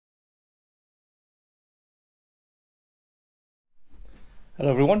Hello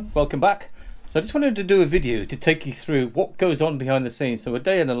everyone, welcome back. So I just wanted to do a video to take you through what goes on behind the scenes. So a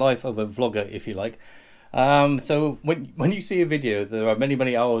day in the life of a vlogger, if you like. So when you see a video, there are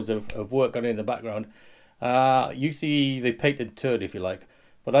many hours of work going in the background. You see the painted turd, if you like.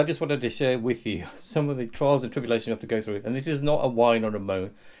 But I just wanted to share with you some of the trials and tribulations you have to go through. And this is not a whine or a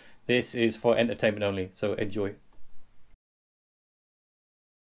moan. This is for entertainment only, so enjoy.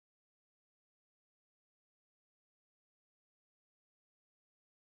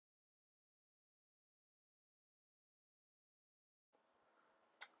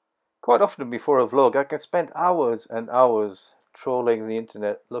 Quite often before a vlog, I can spend hours and hours trawling the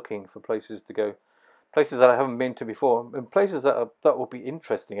internet looking for places to go. Places that I haven't been to before, and places that will be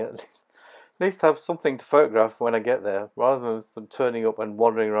interesting at least have something to photograph when I get there, rather than turning up and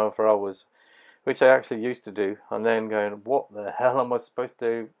wandering around for hours, which I actually used to do, and then going, what the hell am I supposed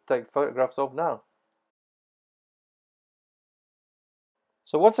to take photographs of now?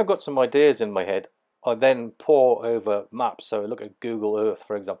 So once I've got some ideas in my head, I then pore over maps. So I look at Google Earth,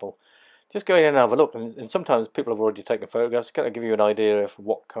 for example, just go in and have a look, and sometimes people have already taken photographs, kind of give you an idea of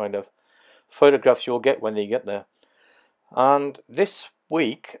what kind of photographs you'll get when you get there. And this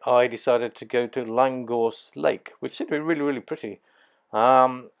week I decided to go to Langorse Lake, which seemed to be really pretty.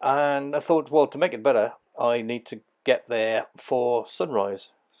 And I thought, well, to make it better, I need to get there for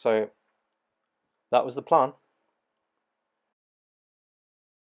sunrise. So that was the plan.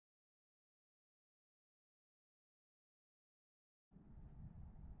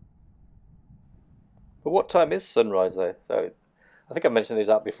 But what time is sunrise there? So I think I mentioned this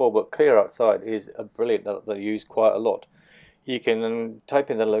out before, but clear outside is a brilliant that they use quite a lot. You can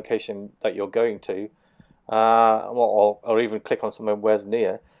type in the location that you're going to, or even click on somewhere where's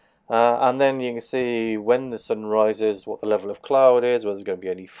near, and then you can see when the sun rises, what the level of cloud is, whether there's going to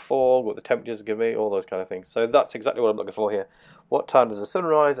be any fog, what the temperatures are going to be, all those kind of things. So that's exactly what I'm looking for here. What time does the sun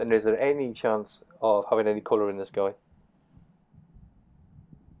rise, and is there any chance of having any colour in the sky?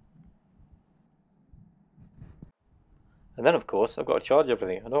 And then, of course, I've got to charge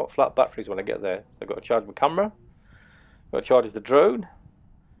everything. I don't want flat batteries when I get there. So I've got to charge my camera, I've got to charge the drone,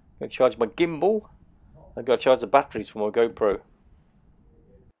 I've got to charge my gimbal, I've got to charge the batteries for my GoPro.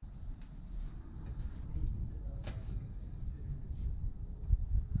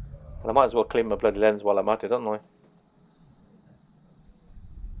 And I might as well clean my bloody lens while I'm at it, don't I?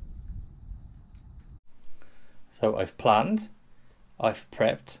 So I've planned, I've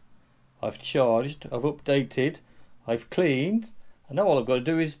prepped, I've charged, I've updated, I've cleaned, and now all I've got to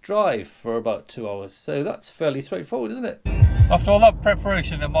do is drive for about 2 hours. So that's fairly straightforward, isn't it? So after all that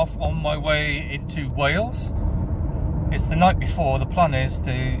preparation, I'm off on my way into Wales. It's the night before. The plan is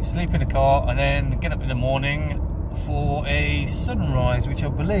to sleep in the car and then get up in the morning for a sunrise, which I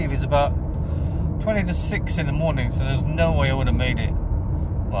believe is about 20 to 6 in the morning, so there's no way I would have made it.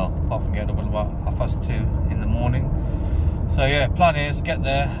 Well, apart from getting up at about 2:30 in the morning. So yeah, plan is get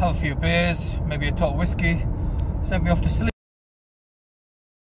there, have a few beers, maybe a tot of whiskey, send me off to sleep.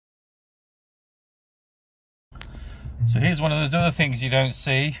 So here's one of those other things you don't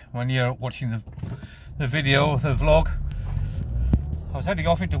see when you're watching the video, the vlog. I was heading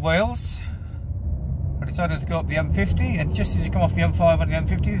off into Wales. I decided to go up the M50, and just as you come off the M5 and the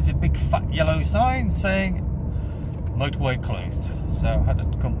M50, there's a big fat yellow sign saying motorway closed. So I had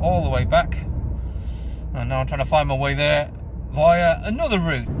to come all the way back, and now I'm trying to find my way there via another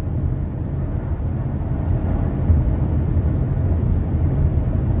route.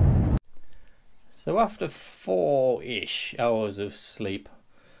 So after 4-ish hours of sleep,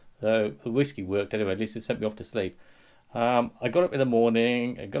 the whiskey worked anyway, at least it sent me off to sleep. I got up in the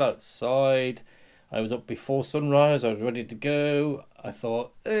morning, I got outside, I was up before sunrise, I was ready to go. I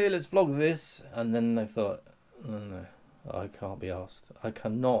thought, hey, let's vlog this. And then I thought, oh, no, I can't be asked. I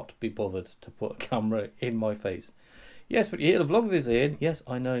cannot be bothered to put a camera in my face. Yes, but you're here to vlog this, Ian. Yes,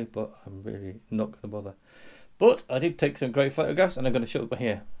 I know, but I'm really not going to bother. But I did take some great photographs, and I'm going to show them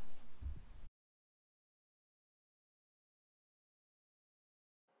here.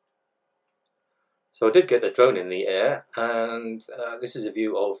 So I did get the drone in the air, and this is a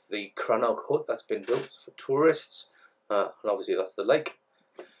view of the catalogue hut that's been built for tourists, and obviously that's the lake.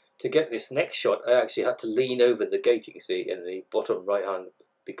 To get this next shot, I actually had to lean over the gate you can see in the bottom right hand,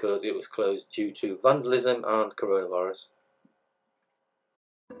 because it was closed due to vandalism and coronavirus.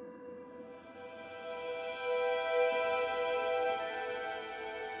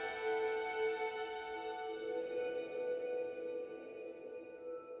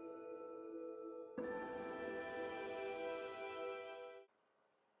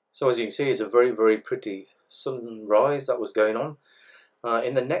 So as you can see, it's a very pretty sunrise that was going on.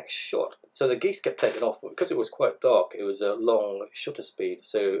 In the next shot, so the geese kept taking off, but because it was quite dark, it was a long shutter speed,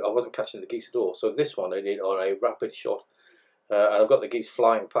 so I wasn't catching the geese at all. So this one I did on a rapid shot, and I've got the geese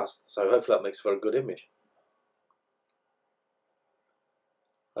flying past, so hopefully that makes for a good image.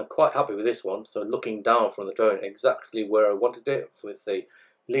 I'm quite happy with this one, so looking down from the drone exactly where I wanted it, with the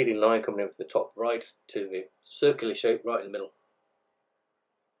leading line coming in from the top right to the circular shape right in the middle.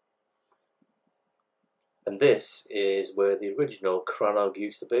 And this is where the original Crannog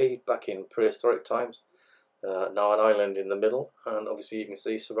used to be back in prehistoric times. Now an island in the middle, and obviously you can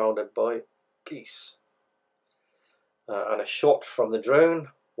see surrounded by geese. And a shot from the drone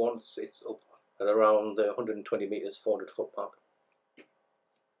once it's up at around the 120 meters, 400 foot mark.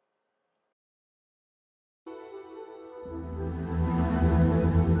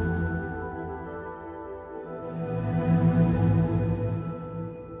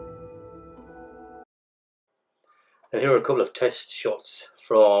 And here are a couple of test shots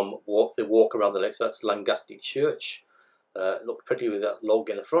from the walk around the lake. So that's Langasti Church. It looked pretty with that log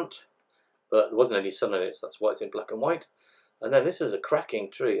in the front, but there wasn't any sun in it, so that's why it's in black and white. And then this is a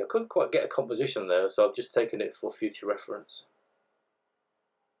cracking tree. I couldn't quite get a composition there, so I've just taken it for future reference.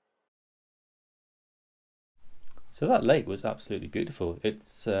 So that lake was absolutely beautiful.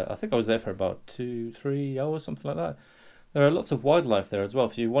 It's I think I was there for about 2-3 hours, something like that. There are lots of wildlife there as well.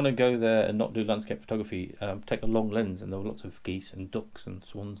 If you want to go there and not do landscape photography, take a long lens, and there were lots of geese and ducks and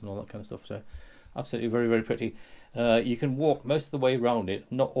swans and all that kind of stuff. So absolutely very, very pretty. You can walk most of the way around it,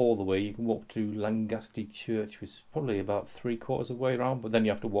 not all the way. You can walk to Langasti Church, which is probably about 3/4 of the way around, but then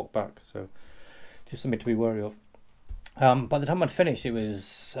you have to walk back. So just something to be wary of. By the time I'd finished, it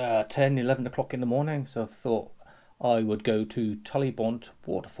was 10, 11 o'clock in the morning. So I thought I would go to Tullybont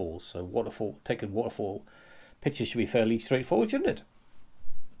Waterfalls. So taking waterfall pictures should be fairly straightforward, shouldn't it?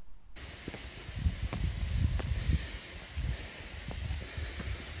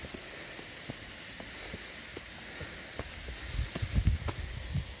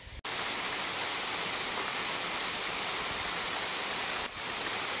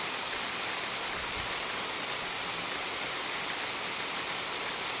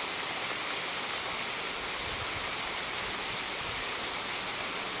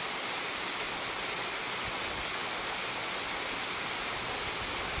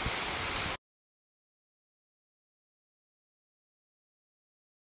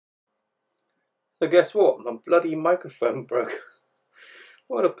 So guess what? My bloody microphone broke.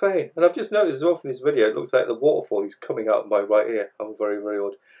 What a pain. And I've just noticed as well for this video, it looks like the waterfall is coming out of my right ear. I'm very, very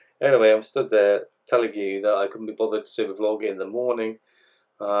odd. Anyway, I'm stood there telling you that I couldn't be bothered to vlog in the morning,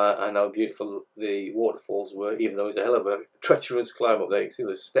 and how beautiful the waterfalls were, even though it's a hell of a treacherous climb up there. You can see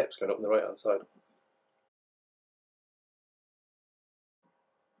the steps going up on the right hand side.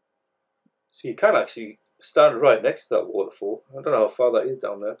 So you can actually stand right next to that waterfall. I don't know how far that is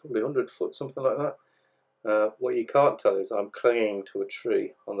down there, probably 100 foot, something like that. What you can't tell is I'm clinging to a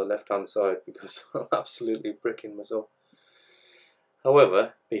tree on the left hand side because I'm absolutely bricking myself.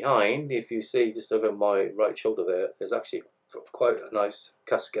 However, behind, if you see just over my right shoulder there, there's actually quite a nice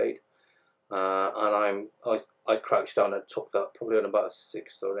cascade, and I crouched down and took that probably on about a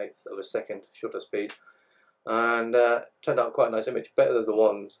 1/6 or 1/8 of a second shutter speed, and turned out quite a nice image, better than the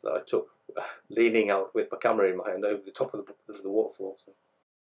ones that I took leaning out with my camera in my hand over the top of the waterfall. So.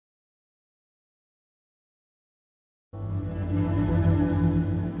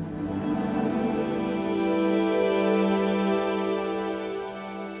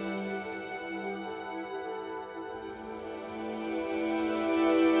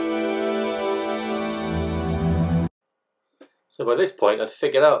 So by this point I'd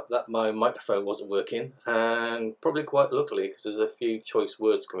figured out that my microphone wasn't working, and probably quite luckily, because there's a few choice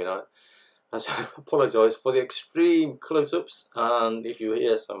words coming out. And so I apologise for the extreme close-ups, and if you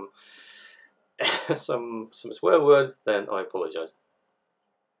hear some some swear words, then I apologise.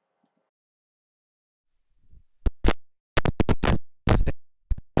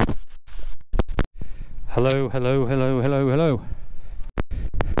 Hello, hello, hello, hello, hello.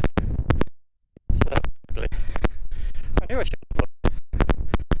 So, I knew I should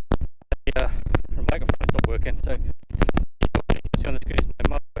have the microphone stopped working, so you can see on the screen is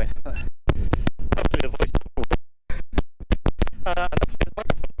my microphone. Hopefully the voice will work. And hopefully this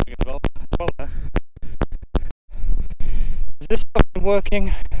microphone working as well now. Is this fucking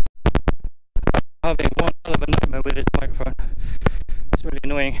working? I'm having one hell of a nightmare with this microphone. It's really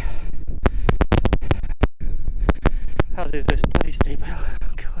annoying. As is this bloody steep hill.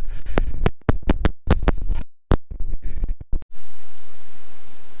 God.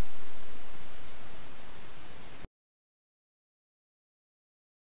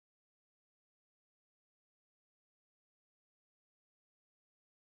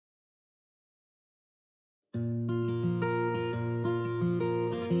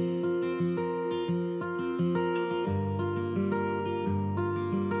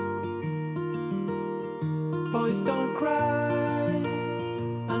 Boys don't cry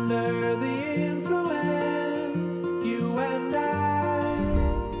under the influence. You and I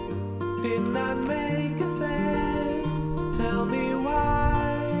did not make a sense. Tell me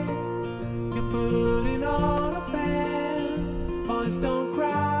why you're putting on offense. Boys don't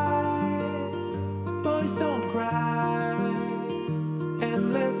cry, boys don't cry.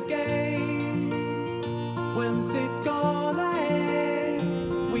 Endless game, when's it gonna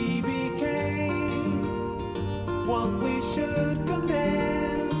end? We became what we should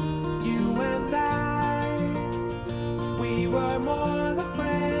condemn. You and I, we were more than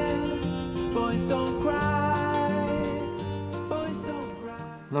friends. Boys don't cry, boys don't cry.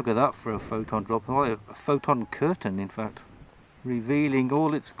 Look at that for a photon drop, a photon curtain in fact, revealing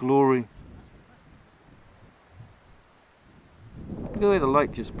all its glory. Look at the way the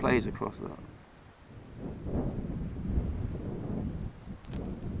light just plays across that.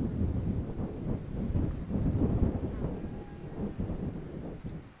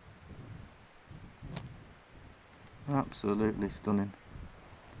 Absolutely stunning.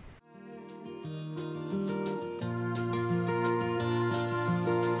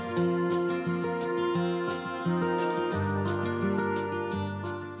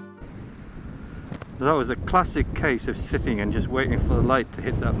 So that was a classic case of sitting and just waiting for the light to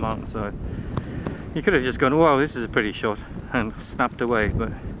hit that mountainside. You could have just gone, wow, this is a pretty shot, and snapped away,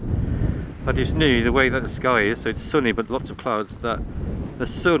 but I just knew the way that the sky is, so it's sunny but lots of clouds, that the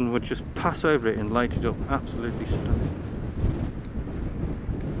sun would just pass over it and light it up. Absolutely stunning.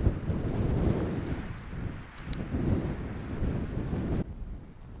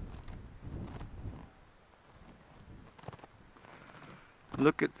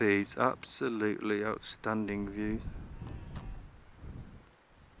 Look at these absolutely outstanding views.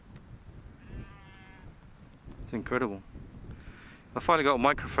 It's incredible. I finally got a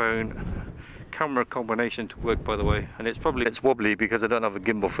microphone camera combination to work, by the way, and it's wobbly because I don't have a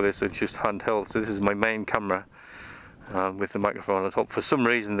gimbal for this, so it's just handheld. So this is my main camera with the microphone on top. For some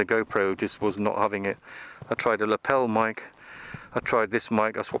reason the GoPro just was not having it. I tried a lapel mic, I tried this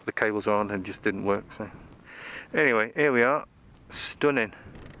mic, I swapped the cables around and it just didn't work. So anyway, here we are. Stunning.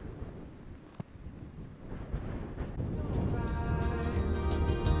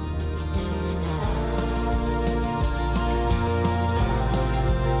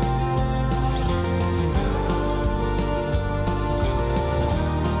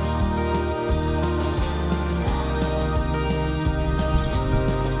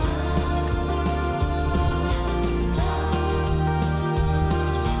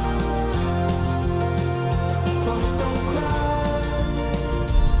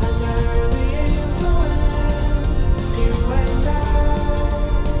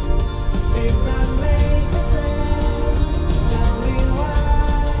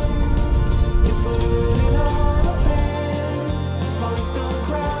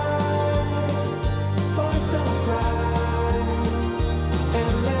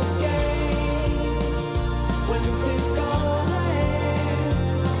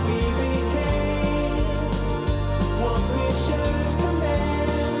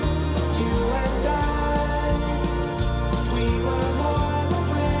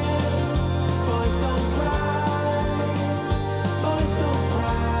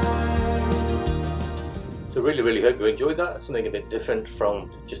 So really hope you enjoyed that. Something a bit different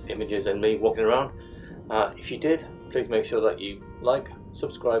from just images and me walking around. If you did, please make sure that you like,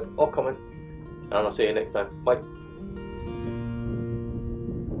 subscribe or comment, and I'll see you next time. Bye.